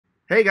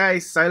Hey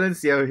guys,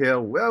 SilentCiel here.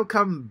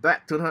 Welcome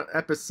back to another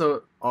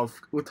episode of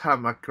歌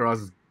マクロ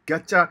ス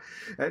Gacha.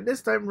 And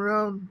this time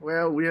around,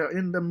 well, we are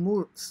in the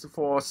mood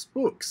for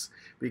spooks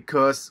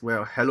because,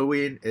 well,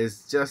 Halloween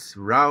is just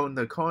round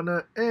the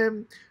corner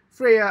and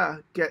Freya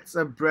gets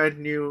a brand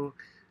new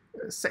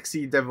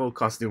sexy devil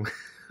costume.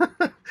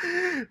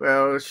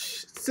 Well,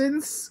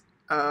 since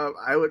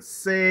I would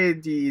say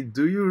the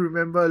Do You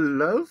Remember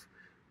Love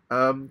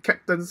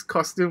Captain's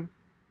costume,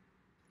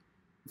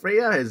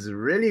 Freya has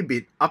really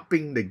been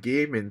upping the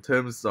game in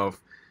terms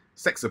of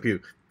sex appeal.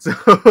 So,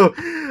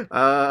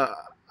 I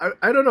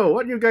don't know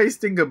what you guys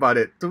think about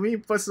it. To me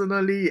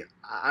personally,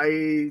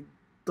 I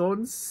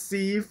don't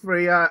see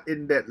Freya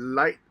in that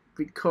light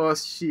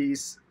because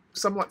she's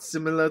somewhat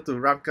similar to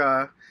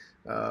Ranka.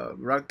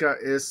 Ranka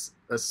is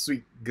a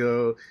sweet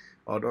girl,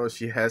 although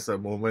she has her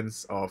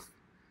moments of,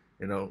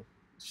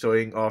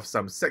 showing off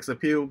some sex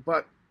appeal,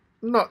 but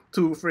not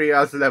to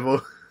Freya's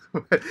level.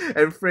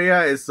 And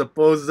Freya is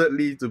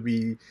supposedly to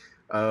be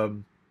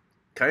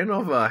kind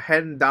of a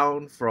hand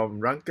down from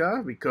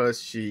Ranka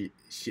because she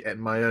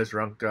admires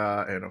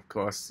Ranka, and of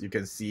course you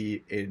can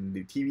see in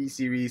the TV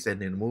series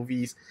and in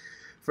movies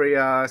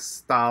Freya's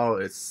style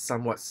is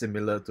somewhat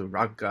similar to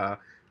Ranka.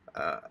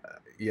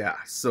 Yeah,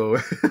 so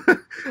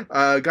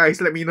guys,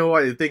 let me know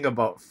what you think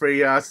about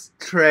Freya's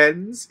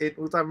trends in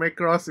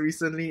Utamae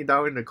recently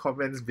down in the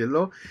comments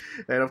below,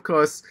 and of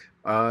course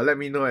let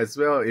me know as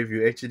well if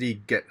you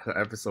actually get her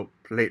episode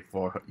plate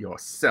for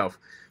yourself.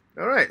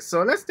 Alright,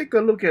 so let's take a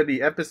look at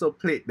the episode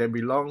plate that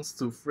belongs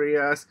to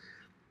Freya's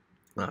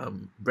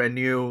brand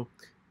new,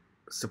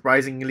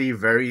 surprisingly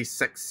very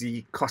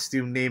sexy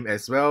costume name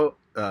as well,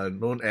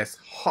 known as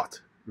Hot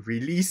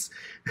Release.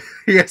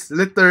 Yes,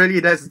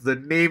 literally that's the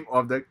name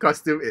of the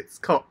costume. It's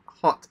called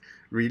Hot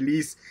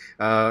Release.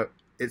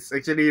 It's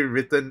actually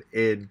written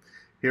in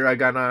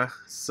hiragana,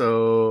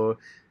 so...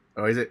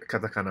 or is it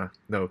katakana?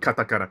 No,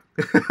 katakana.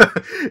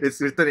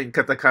 It's written in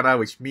katakana,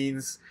 which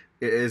means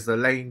it is a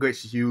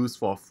language used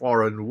for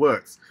foreign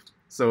words.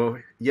 So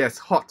yes,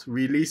 Hot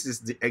Release is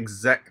the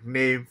exact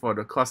name for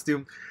the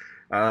costume.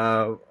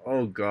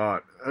 Oh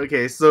god.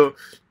 Okay, so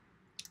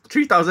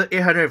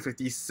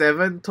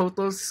 3,857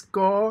 total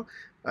score,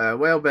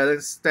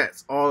 well-balanced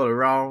stats all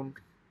around,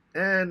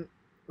 and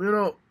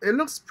it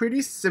looks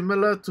pretty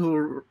similar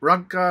to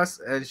Ranka's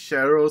and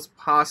Cheryl's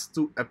past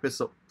two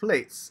episode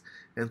plates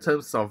in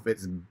terms of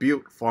its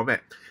build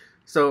format.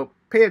 So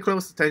pay a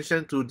close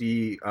attention to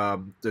the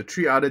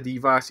three other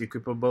divas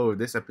equipable with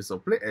this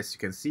episode plate. As you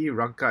can see,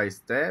 Ranka is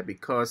there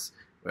because,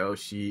 well,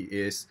 she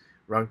is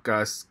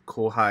Ranka's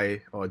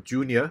kohai or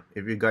junior,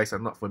 if you guys are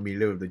not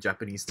familiar with the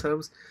Japanese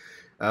terms.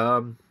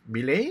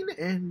 Milane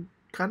and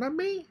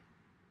Kaname?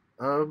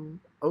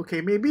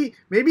 Okay, maybe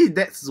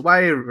that's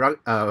why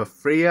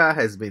Freya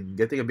has been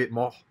getting a bit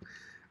more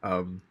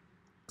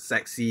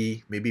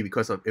sexy, maybe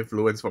because of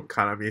influence from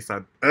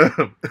Kaname-san.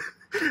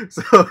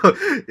 So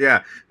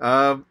yeah,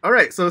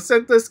 alright, so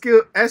center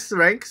skill S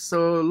rank.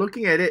 So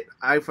looking at it,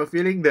 I have a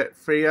feeling that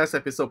Freya's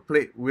episode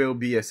plate will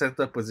be a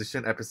center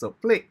position episode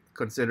plate,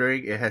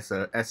 considering it has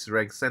a S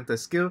rank center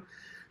skill.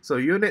 So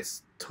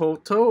units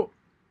total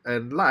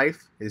and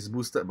life is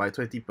boosted by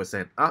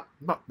 20% up.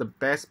 Not the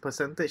best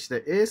percentage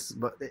there is,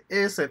 but it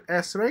is an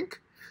S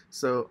rank,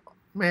 so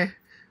meh.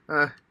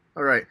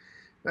 Alright,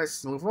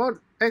 let's move on.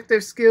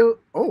 Active skill.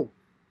 Oh,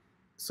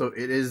 so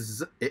it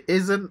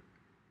isn't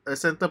a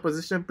center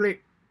position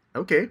plate.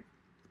 Okay.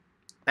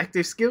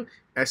 Active skill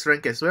S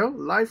rank as well.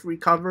 Life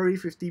recovery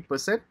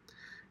 50%.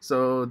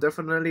 So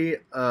definitely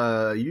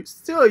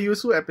still a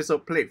useful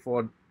episode plate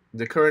for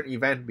the current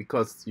event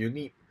because you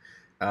need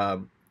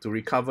to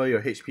recover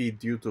your HP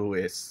due to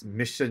its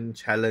mission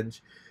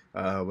challenge,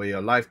 where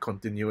your life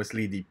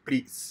continuously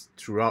depletes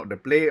throughout the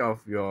play of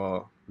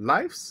your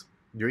lives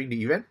during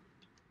the event.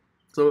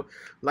 So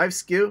life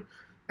skill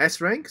S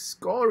rank,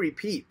 score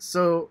repeat.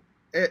 So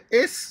it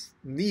is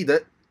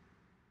needed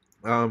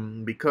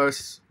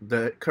because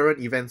the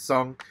current event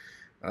song,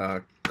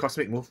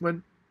 Cosmic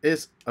Movement,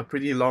 is a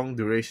pretty long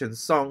duration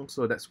song,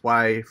 so that's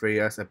why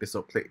Freya's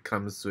episode plate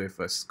comes with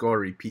a score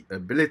repeat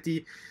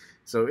ability.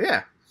 So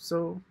yeah,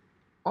 so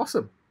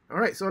awesome.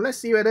 Alright, so let's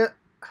see whether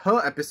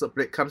her episode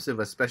plate comes with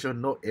a special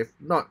note. If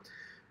not,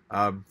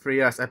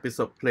 Freya's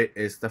episode plate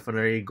is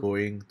definitely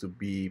going to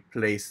be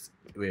placed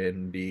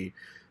in the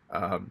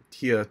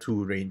tier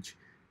 2 range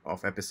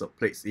of episode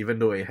plates, even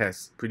though it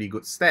has pretty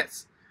good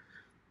stats.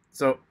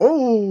 So,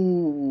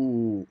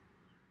 oh,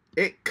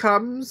 it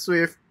comes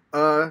with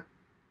a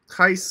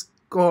high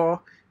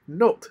score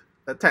note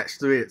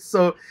attached to it.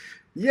 So,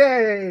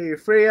 yay,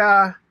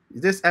 Freya,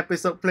 this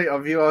episode plate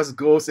of yours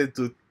goes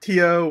into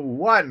tier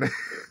 1.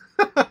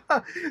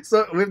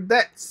 So with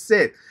that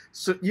said,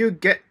 should you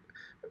get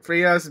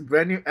Freya's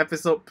brand new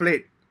episode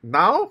plate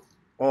now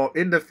or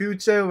in the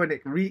future when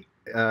it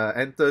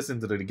enters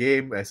into the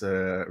game as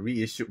a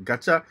reissued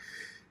gacha?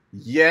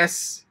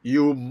 Yes,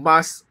 you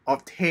must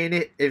obtain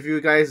it if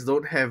you guys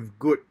don't have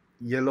good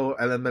yellow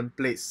element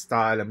plates,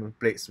 star element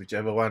plates,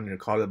 whichever one you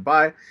call it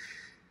by.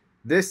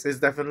 This is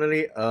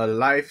definitely a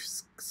life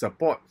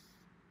support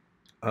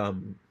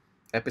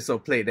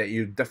episode plate that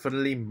you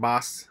definitely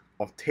must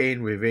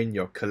obtain within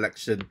your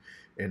collection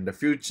in the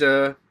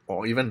future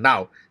or even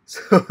now.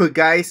 So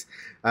guys,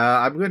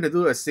 I'm going to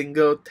do a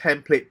single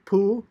template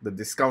pull, the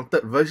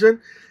discounted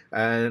version,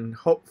 and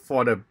hope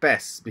for the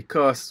best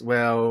because,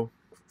 well,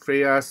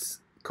 Freya's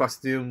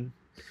costume,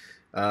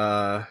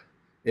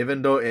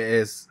 even though it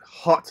is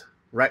hot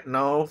right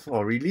now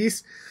for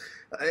release,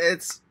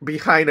 it's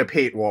behind a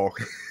paid wall.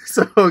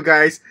 So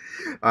guys,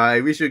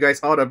 I wish you guys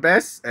all the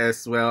best,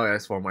 as well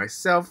as for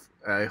myself.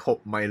 I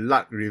hope my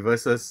luck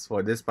reverses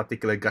for this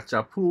particular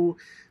gacha pool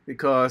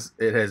because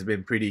it has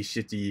been pretty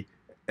shitty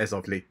as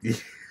of lately.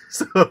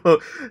 So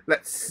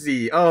let's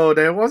see. Oh,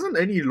 there wasn't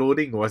any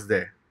loading, was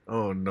there?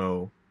 Oh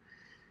no.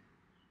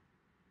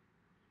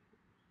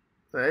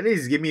 At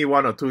least give me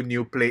 1 or 2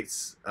 new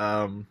plates.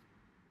 You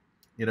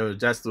know,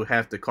 just to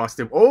have the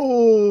costume.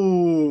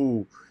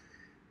 Oh!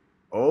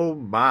 Oh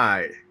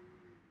my.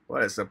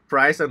 What a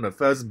surprise on the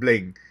first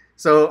blink.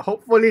 So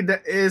hopefully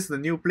that is the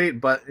new plate,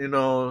 but you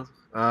know,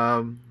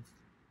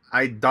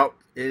 I doubt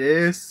it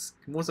is.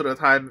 Most of the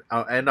time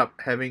I'll end up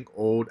having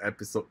old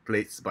episode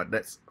plates, but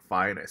that's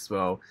fine as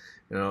well.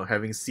 You know,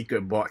 having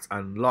secret bots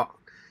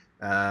unlocked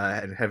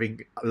and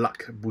having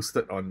luck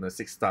boosted on the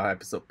 6-star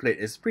episode plate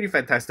is pretty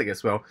fantastic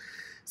as well.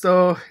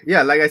 So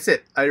yeah, like I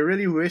said, I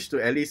really wish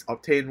to at least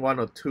obtain 1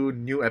 or 2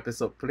 new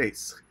episode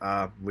plates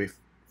with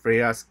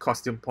Freya's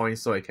costume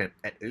points, so I can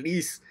at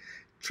least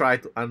try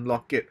to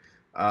unlock it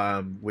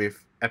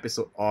with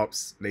episode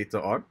orbs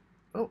later on.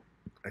 Oh,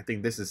 I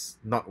think this is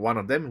not one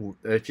of them.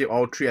 Actually,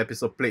 all 3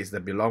 episode plates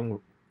that belong.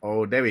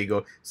 Oh, there we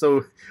go.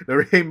 So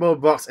the rainbow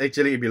box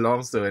actually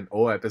belongs to an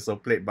old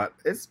episode plate, but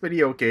it's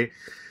pretty okay.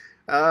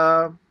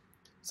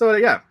 So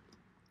yeah,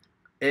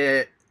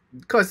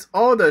 because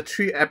all the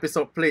 3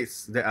 episode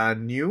plates that are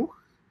new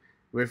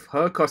with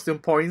her costume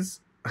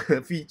points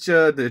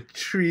feature the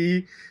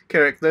 3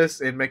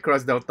 characters in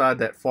Macross Delta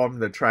that form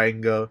the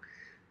triangle.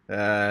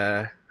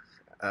 I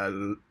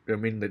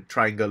mean the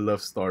triangle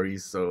love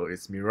stories. So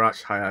it's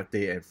Mirage,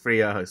 Hayate, and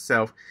Freya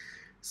herself.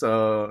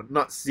 So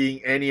not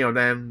seeing any of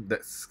them,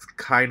 that's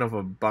kind of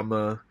a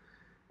bummer.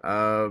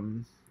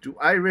 Do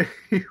I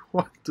really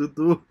want to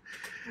do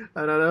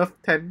another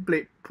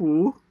template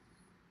pool?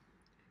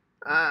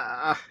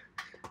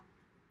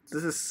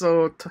 This is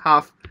so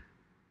tough.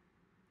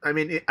 I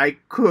mean, I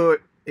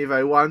could if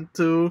I want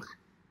to,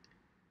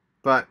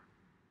 but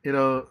you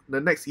know, the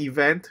next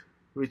event,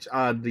 which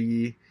are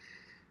the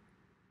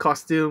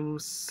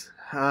costumes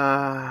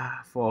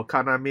for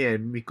Kaname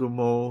and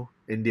Mikumo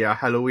in their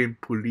Halloween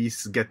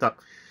police getup,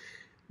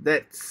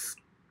 that's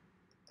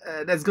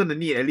gonna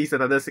need at least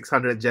another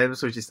 600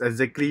 gems, which is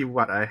exactly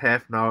what I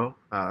have now.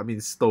 I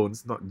mean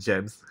stones, not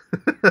gems.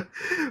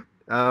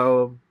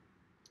 I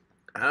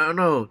don't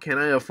know, can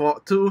I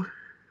afford to?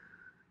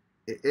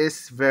 It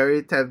is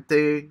very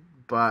tempting,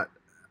 but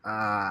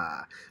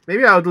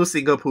maybe I'll do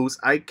single pools.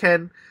 I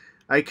can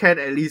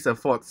at least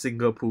afford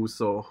single pools,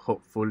 so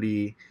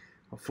hopefully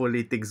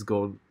things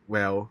go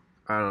well.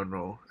 I don't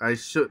know. I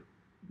should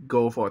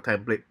go for a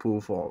template pool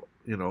for,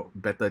 you know,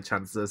 better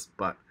chances,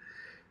 but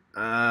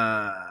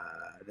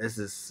this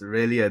is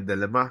really a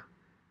dilemma.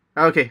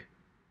 Okay,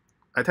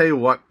 I tell you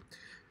what,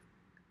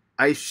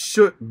 I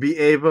should be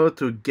able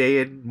to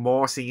gain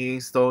more singing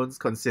stones,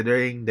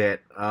 considering that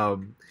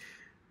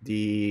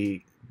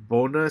the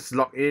bonus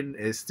login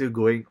is still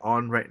going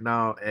on right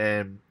now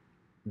and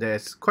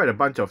there's quite a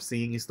bunch of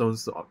singing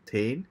stones to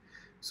obtain.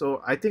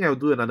 So I think I'll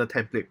do another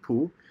template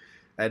pool.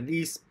 At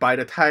least by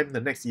the time the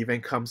next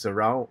event comes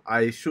around,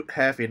 I should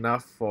have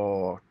enough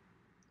for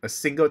a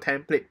single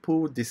template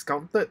pool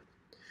discounted.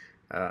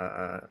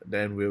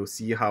 Then we'll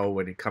see how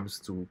when it comes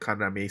to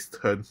Kaname's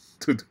turn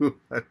to do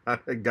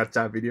another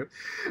gacha video.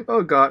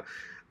 Oh god,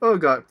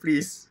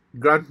 please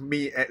grant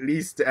me at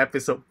least the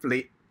episode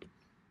plate.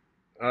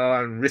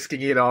 I'm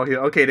risking it all here.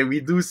 Okay, then we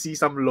do see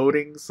some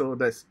loading, so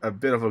that's a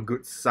bit of a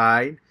good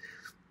sign.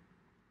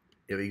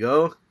 Here we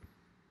go.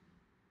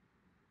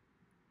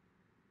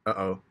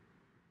 Uh-oh.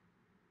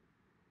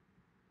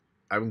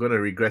 I'm gonna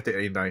regret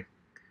it ain't I?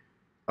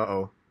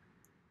 Uh-oh.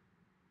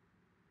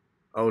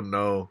 Oh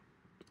no.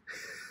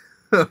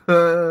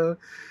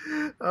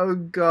 Oh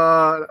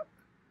god.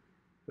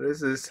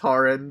 This is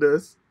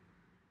horrendous.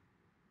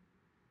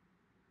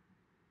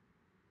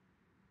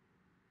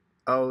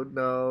 Oh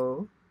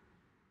no.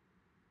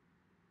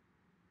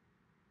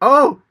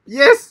 Oh,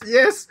 yes.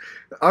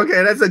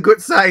 Okay, that's a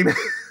good sign.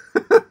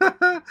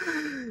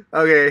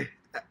 Okay,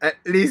 at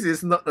least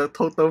it's not a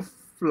total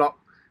flop.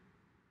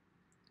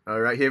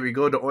 Alright, here we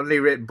go. The only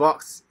red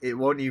box. It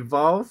won't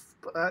evolve,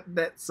 but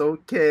that's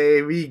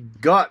okay. We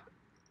got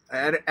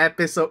an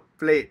episode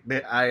plate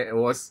that I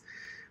was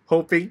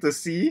hoping to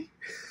see.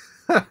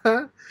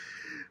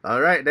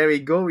 Alright, there we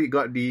go. We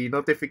got the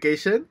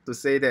notification to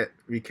say that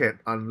we can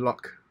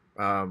unlock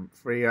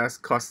Freya's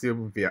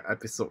costume via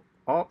episode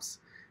ops.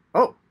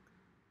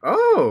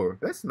 Oh,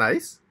 that's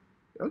nice.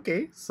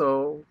 Okay,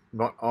 so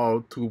not all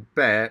too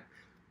bad.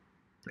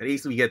 At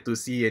least we get to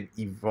see an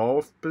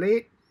evolve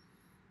plate.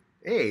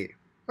 Hey,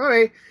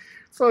 alright.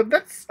 So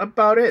that's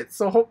about it.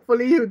 So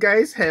hopefully you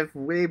guys have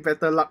way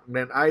better luck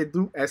than I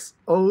do as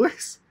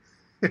always.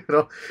 You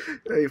know,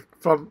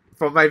 from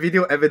my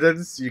video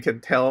evidence, you can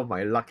tell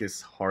my luck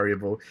is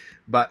horrible.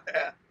 But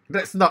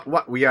that's not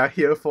what we are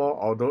here for,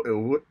 although it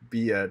would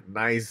be a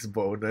nice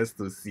bonus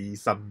to see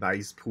some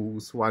nice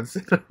pools once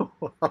in a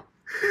while.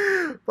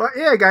 But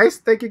yeah, guys,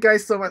 thank you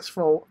guys so much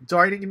for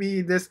joining me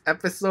in this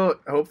episode.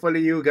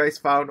 Hopefully you guys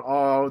found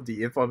all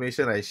the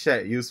information I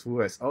shared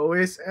useful as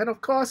always. And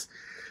of course,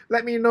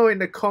 let me know in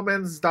the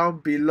comments down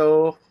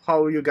below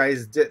how you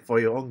guys did for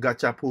your own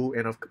gacha pool.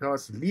 And of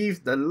course,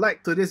 leave the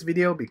like to this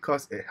video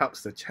because it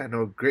helps the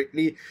channel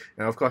greatly.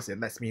 And of course, it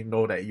lets me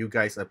know that you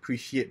guys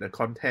appreciate the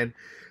content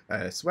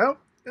as well.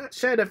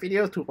 Share the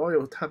video to all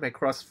your歌マ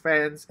クロス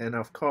fans. And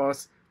of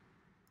course,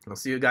 I'll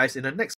see you guys in the next